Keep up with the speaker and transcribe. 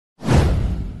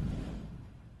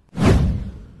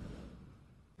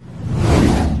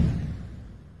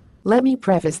Let me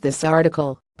preface this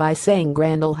article by saying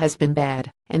Grandal has been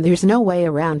bad, and there's no way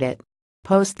around it.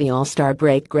 Post the All-Star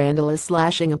break, Grandal is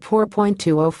slashing a poor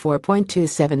 .204,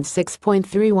 .276,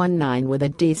 .319 with a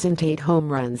decent 8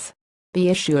 home runs. The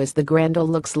issue is the Grandal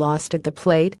looks lost at the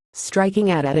plate, striking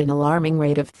out at an alarming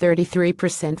rate of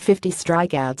 33%, 50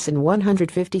 strikeouts in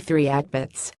 153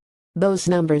 at-bats. Those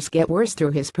numbers get worse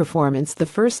through his performance the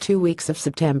first 2 weeks of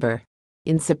September.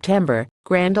 In September,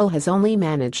 Grandal has only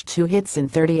managed 2 hits in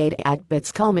 38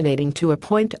 at-bats, culminating to a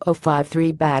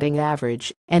 .053 batting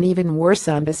average, and even worse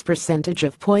on-base percentage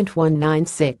of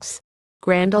 .196.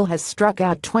 Grandal has struck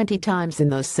out 20 times in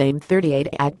those same 38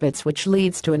 at-bats, which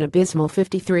leads to an abysmal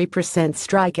 53%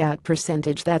 strikeout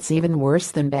percentage. That's even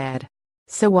worse than bad.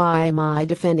 So why am I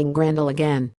defending Grandal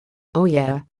again? Oh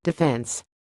yeah, defense.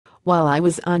 While I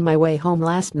was on my way home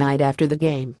last night after the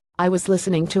game, I was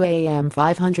listening to AM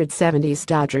 570's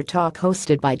Dodger Talk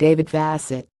hosted by David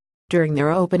Vassett. During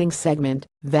their opening segment,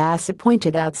 Vassett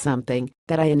pointed out something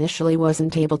that I initially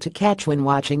wasn't able to catch when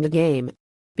watching the game.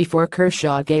 Before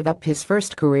Kershaw gave up his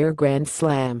first career grand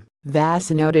slam,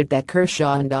 Vassett noted that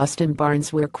Kershaw and Austin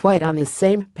Barnes were quite on the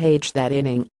same page that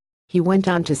inning. He went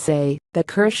on to say that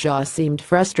Kershaw seemed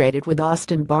frustrated with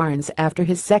Austin Barnes after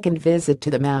his second visit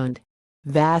to the mound.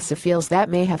 Vassett feels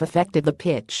that may have affected the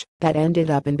pitch that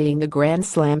ended up in being the grand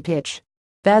slam pitch.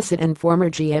 Vassett and former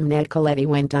GM Ned Colletti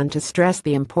went on to stress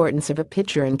the importance of a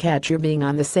pitcher and catcher being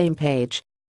on the same page,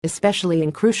 especially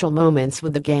in crucial moments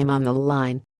with the game on the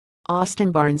line.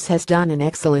 Austin Barnes has done an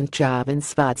excellent job in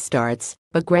spot starts,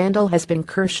 but Grandal has been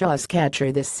Kershaw's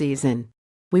catcher this season.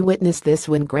 We witnessed this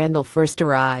when Grandal first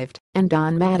arrived, and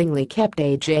Don Mattingly kept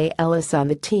A.J. Ellis on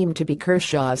the team to be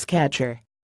Kershaw's catcher.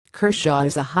 Kershaw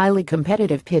is a highly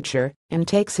competitive pitcher and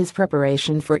takes his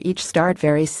preparation for each start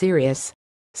very serious.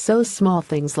 So small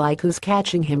things like who's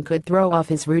catching him could throw off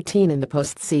his routine in the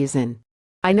postseason.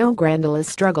 I know Grandal is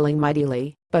struggling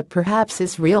mightily, but perhaps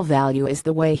his real value is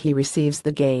the way he receives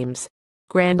the games.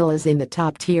 Grandal is in the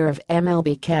top tier of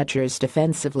MLB catchers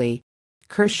defensively.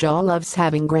 Kershaw loves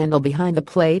having Grandal behind the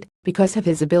plate because of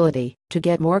his ability to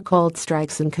get more called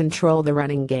strikes and control the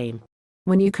running game.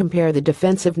 When you compare the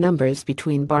defensive numbers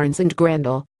between Barnes and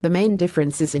Grandal, the main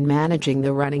difference is in managing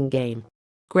the running game.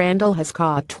 Grandal has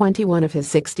caught 21 of his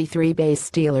 63 base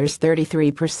stealers,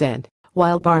 33%,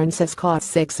 while Barnes has caught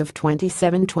 6 of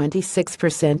 27,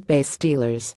 26% base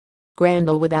stealers.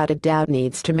 Grandal without a doubt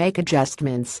needs to make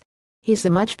adjustments. He's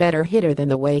a much better hitter than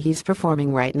the way he's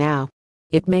performing right now.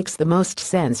 It makes the most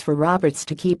sense for Roberts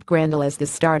to keep Grandal as the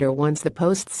starter once the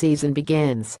postseason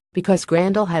begins, because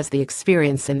Grandal has the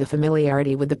experience and the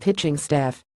familiarity with the pitching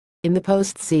staff. In the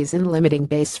postseason, limiting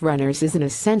base runners is an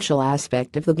essential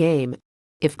aspect of the game.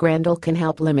 If Grandal can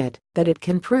help limit that, it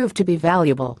can prove to be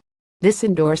valuable. This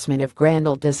endorsement of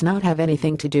Grandal does not have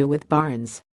anything to do with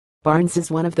Barnes. Barnes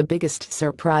is one of the biggest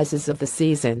surprises of the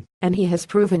season, and he has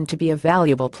proven to be a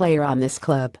valuable player on this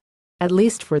club. At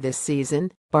least for this season,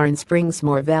 Barnes brings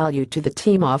more value to the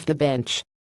team off the bench.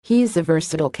 He's a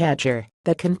versatile catcher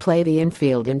that can play the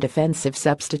infield in defensive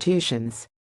substitutions.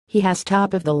 He has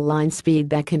top-of-the-line speed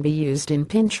that can be used in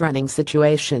pinch-running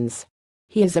situations.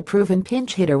 He is a proven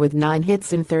pinch hitter with 9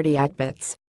 hits in 30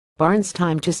 at-bats. Barnes'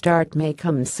 time to start may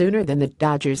come sooner than the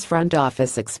Dodgers front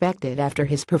office expected after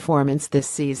his performance this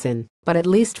season, but at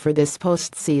least for this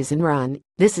postseason run,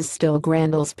 this is still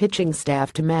Grandal's pitching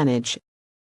staff to manage.